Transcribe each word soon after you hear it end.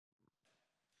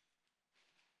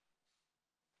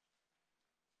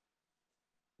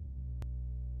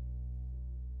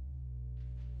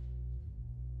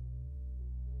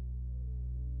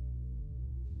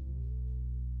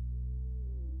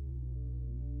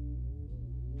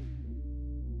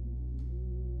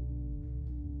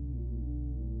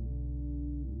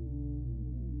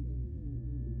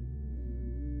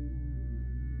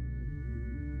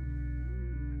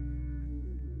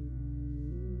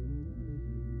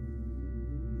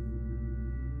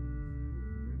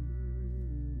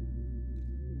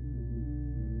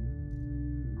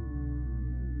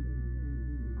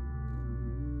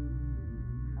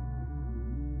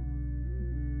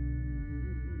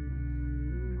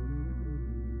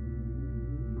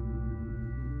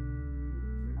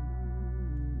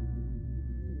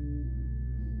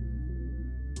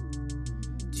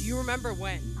you remember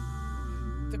when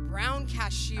the brown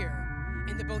cashier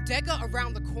in the bodega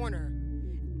around the corner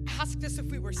asked us if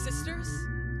we were sisters?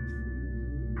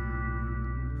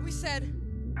 We said,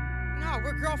 no,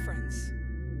 we're girlfriends.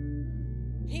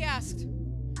 He asked,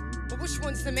 well, which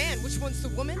one's the man? Which one's the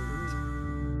woman?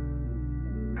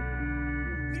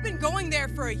 We'd been going there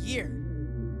for a year,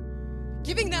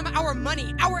 giving them our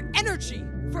money, our energy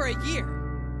for a year.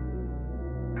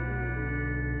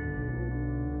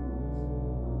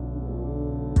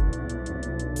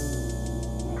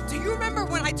 Do you remember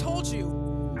when I told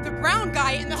you the brown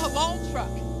guy in the halal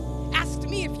truck asked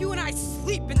me if you and I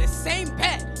sleep in the same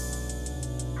bed?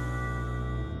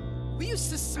 We used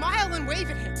to smile and wave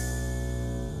at him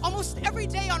almost every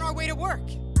day on our way to work.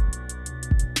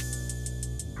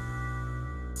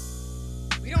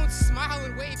 We don't smile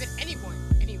and wave at anyone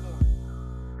anymore.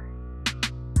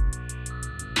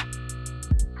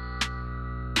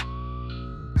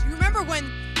 Do you remember when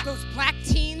those black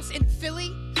teens in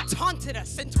Philly taunted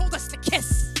us and told us to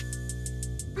kiss?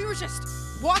 We were just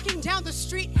walking down the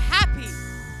street happy,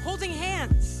 holding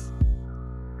hands.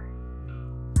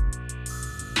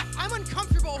 I'm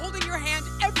uncomfortable holding your hand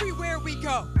everywhere we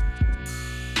go.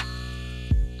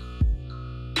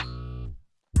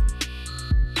 Do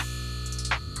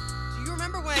you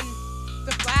remember when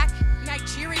the black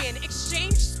Nigerian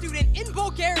exchange student in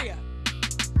Bulgaria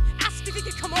asked if he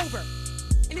could come over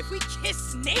and if we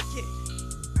kiss naked?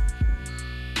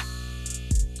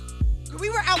 We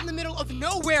were out in the middle of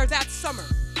nowhere that summer.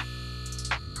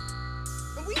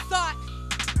 And we thought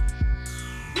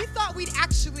we'd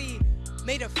actually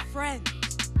made a friend.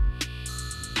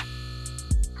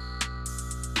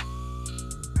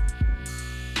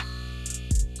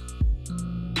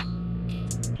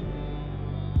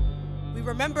 We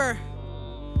remember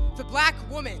the black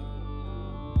woman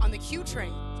on the Q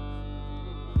train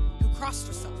who crossed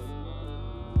herself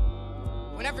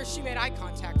whenever she made eye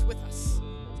contact with us.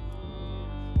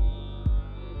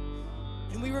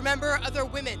 And we remember other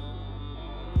women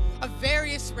of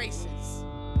various races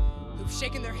who've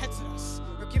shaken their heads at us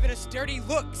or given us dirty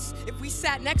looks if we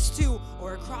sat next to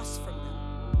or across from them.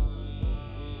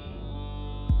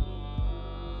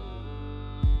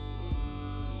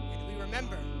 And we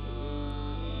remember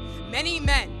many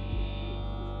men,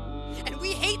 and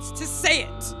we hate to say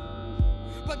it,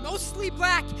 but mostly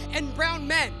black and brown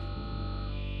men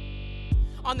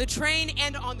on the train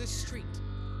and on the street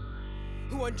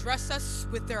who undress us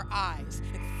with their eyes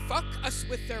and fuck us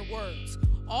with their words,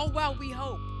 all while we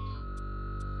hope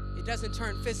it doesn't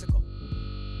turn physical.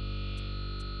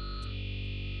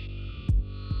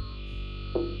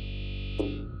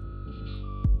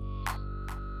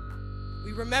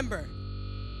 We remember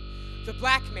the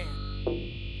black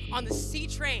man on the C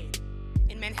train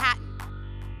in Manhattan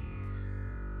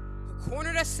who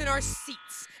cornered us in our seats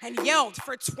and yelled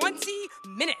for 20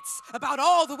 minutes about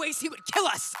all the ways he would kill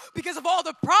us because of all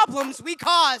the problems we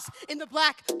cause in the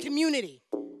black community.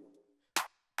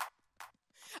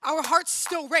 Our hearts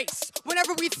still race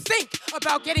whenever we think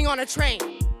about getting on a train.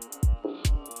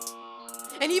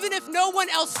 And even if no one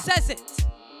else says it,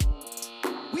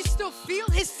 we still feel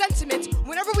his sentiment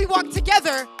whenever we walk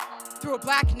together through a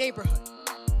black neighborhood.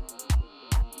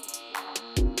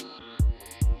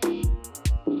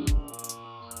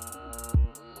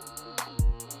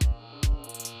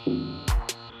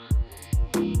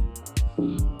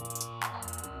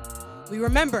 We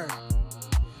remember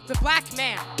the black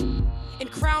man in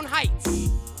Crown Heights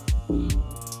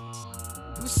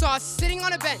who saw us sitting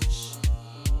on a bench,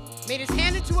 made his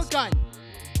hand into a gun,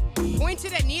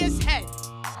 pointed at Nia's head,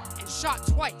 and shot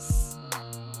twice.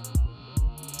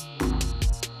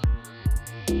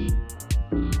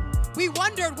 We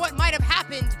wondered what might have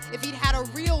happened if he'd had a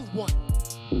real one.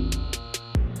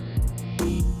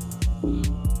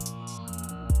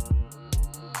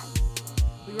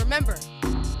 We remember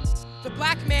the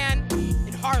black man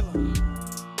in Harlem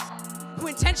who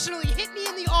intentionally hit me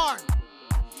in the arm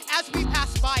as we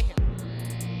passed by him.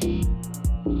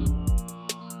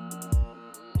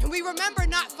 And we remember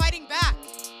not fighting back,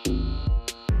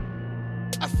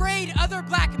 afraid other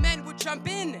black men would jump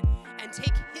in and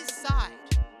take his side.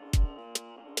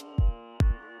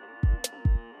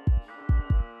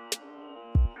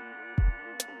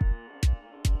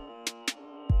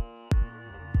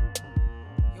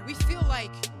 We feel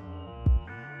like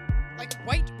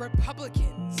white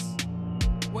Republicans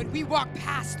when we walk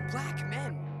past black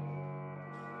men.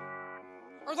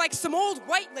 Or like some old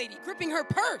white lady gripping her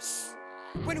purse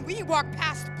when we walk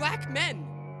past black men.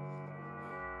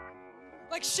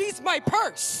 Like she's my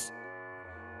purse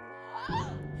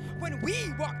when we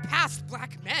walk past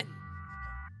black men.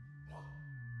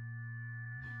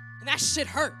 And that shit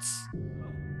hurts.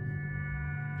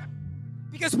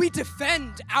 Because we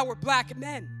defend our black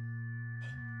men.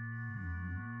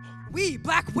 We,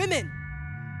 black women,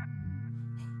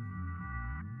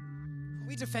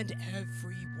 we defend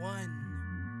everyone.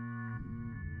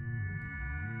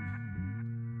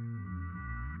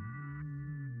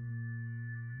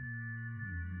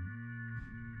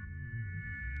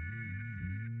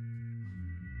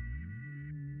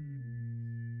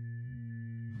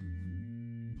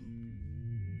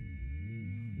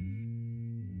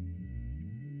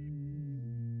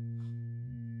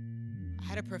 I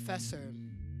had a professor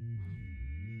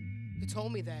who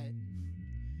told me that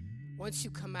once you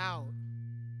come out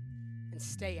and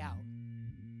stay out,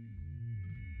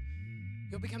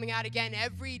 you'll be coming out again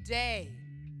every day,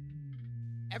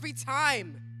 every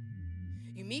time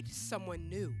you meet someone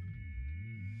new,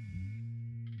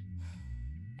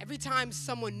 every time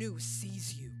someone new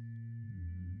sees you.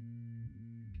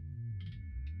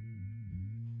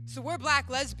 So we're black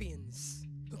lesbians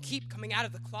who keep coming out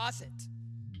of the closet,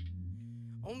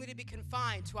 only to be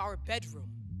confined to our bedroom.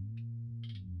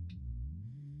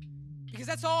 Because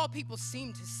that's all people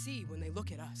seem to see when they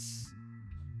look at us.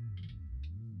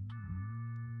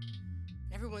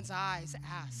 Everyone's eyes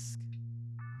ask,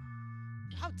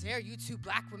 how dare you two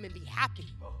black women be happy?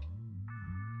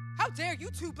 How dare you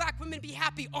two black women be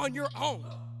happy on your own?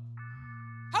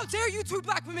 How dare you two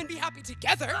black women be happy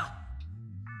together?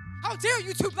 How dare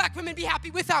you two black women be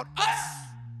happy without us?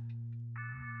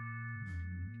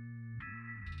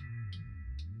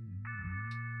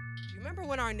 Do you remember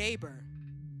when our neighbor,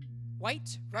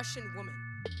 white Russian woman,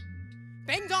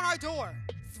 banged on our door,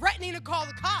 threatening to call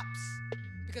the cops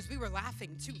because we were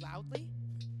laughing too loudly?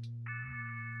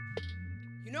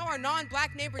 You know, our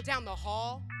non-black neighbor down the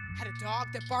hall had a dog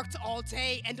that barked all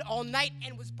day and all night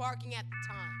and was barking at the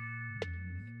time.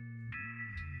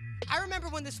 I remember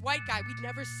when this white guy we'd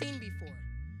never seen before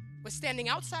was standing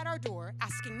outside our door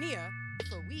asking Nia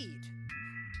for weed.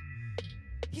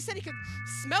 He said he could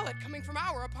smell it coming from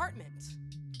our apartment.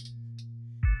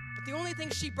 But the only thing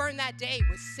she burned that day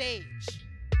was sage.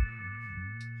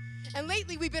 And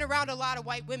lately we've been around a lot of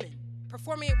white women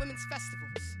performing at women's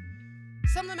festivals.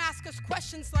 Some of them ask us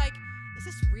questions like, is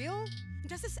this real? And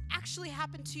does this actually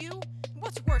happen to you? And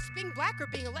what's worse, being black or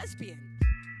being a lesbian?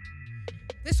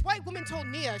 This white woman told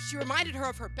Nia she reminded her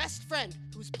of her best friend,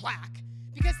 who's black,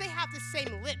 because they have the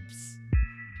same lips.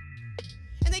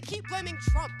 And they keep blaming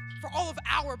Trump for all of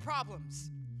our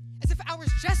problems, as if ours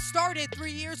just started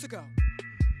 3 years ago,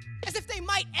 as if they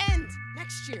might end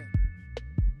next year,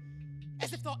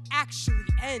 as if they'll actually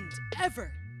end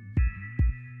ever,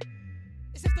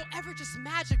 as if they'll ever just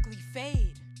magically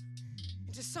fade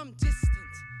into some distant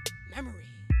memory.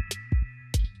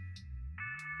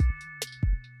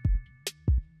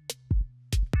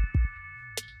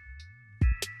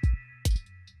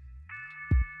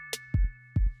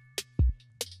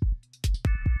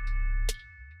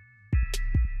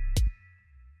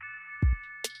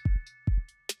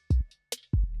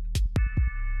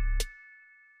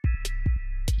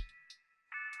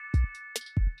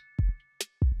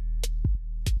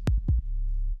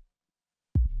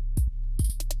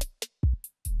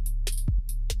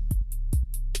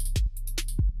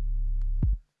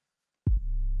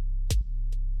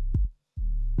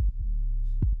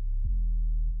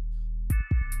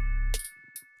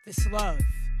 This love,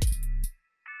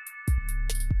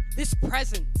 this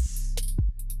presence,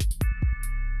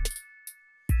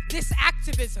 this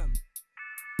activism,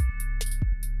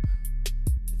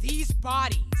 these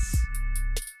bodies,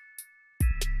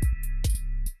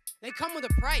 they come with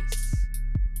a price.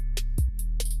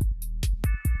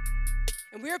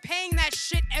 And we're paying that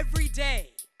shit every day,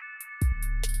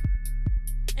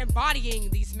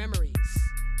 embodying these memories.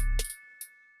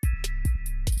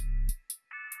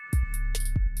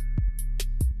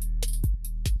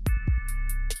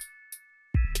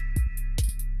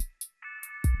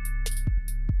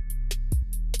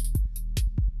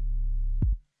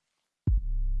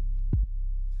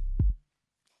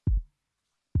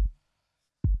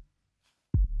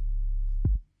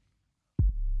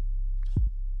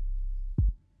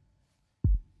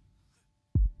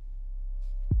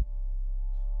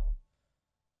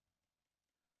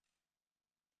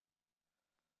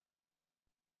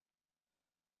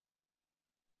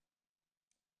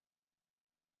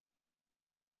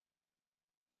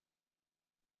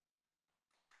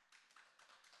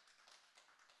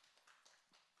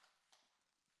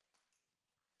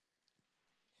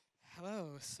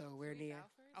 Hello, so we're Nia.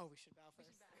 Oh, we should bow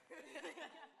first.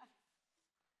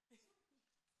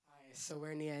 Hi, so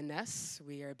we're Nia Ness.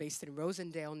 We are based in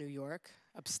Rosendale, New York,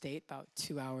 upstate, about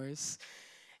 2 hours.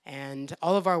 And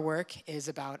all of our work is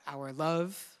about our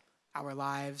love, our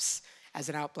lives as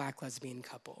an out Black lesbian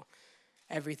couple.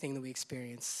 Everything that we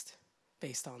experienced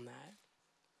based on that.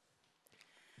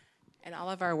 In all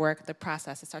of our work, the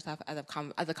process, it starts off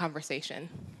as a conversation.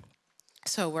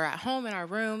 So we're at home in our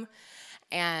room,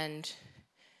 and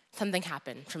something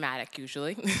happened, traumatic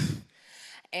usually,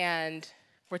 and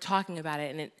we're talking about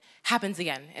it, and it happens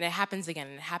again, and it happens again,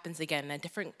 and it happens again in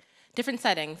different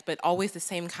settings, but always the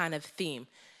same kind of theme.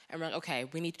 And we're like, okay,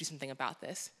 we need to do something about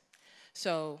this.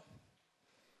 So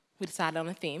we decide on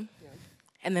a theme,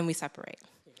 and then we separate.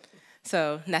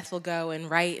 So Ness will go and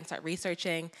write and start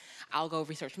researching. I'll go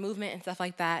research movement and stuff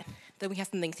like that. Then we have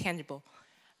something tangible.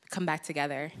 We come back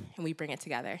together, and we bring it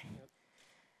together.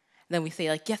 Then we say,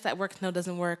 like, yes, that works, no, it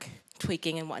doesn't work,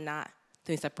 tweaking and whatnot.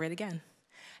 Then we separate again.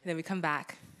 And then we come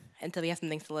back until we have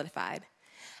something solidified.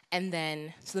 And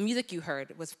then, so the music you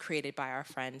heard was created by our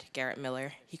friend, Garrett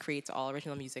Miller. He creates all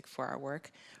original music for our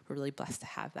work. We're really blessed to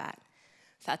have that.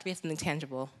 So after we have something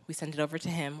tangible, we send it over to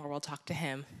him, or we'll talk to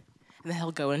him, and then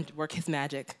he'll go and work his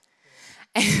magic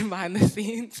behind the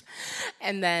scenes.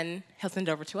 And then he'll send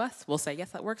it over to us. We'll say,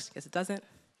 yes, that works, yes, it doesn't.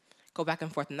 Go back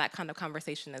and forth in that kind of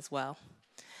conversation as well.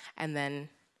 And then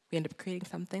we end up creating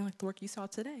something like the work you saw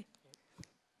today.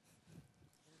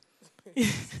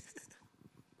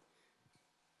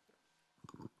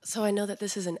 So I know that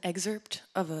this is an excerpt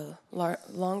of a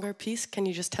longer piece. Can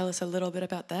you just tell us a little bit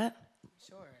about that?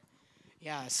 Sure.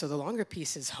 Yeah, so the longer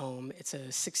piece is Home. It's a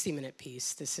 60-minute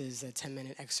piece. This is a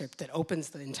 10-minute excerpt that opens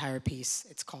the entire piece.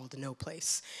 It's called No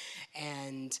Place.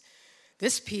 And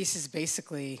this piece is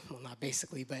basically, well, not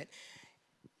basically, but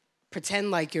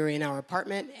pretend like you're in our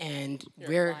apartment and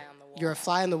you're a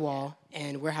fly on the wall,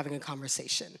 and we're having a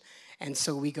conversation. And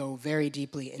so we go very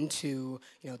deeply into,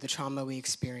 the trauma we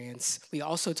experience. We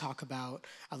also talk about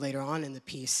later on in the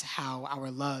piece how our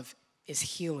love is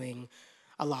healing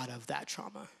a lot of that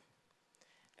trauma.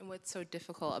 And what's so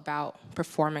difficult about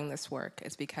performing this work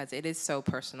is because it is so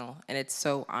personal, and it's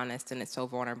so honest, and it's so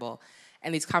vulnerable.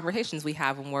 And these conversations we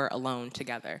have when we're alone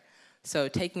together. So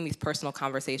taking these personal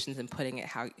conversations and putting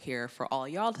it out here for all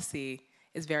y'all to see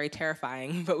is very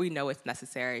terrifying, but we know it's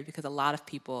necessary because a lot of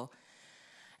people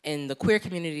in the queer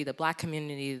community, the Black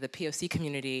community, the POC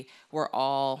community, we're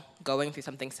all going through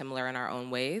something similar in our own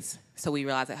ways. So we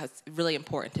realize it's really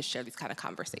important to share these kind of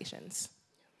conversations.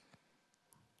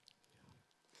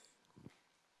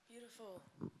 Beautiful.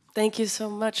 Thank you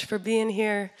so much for being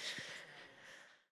here.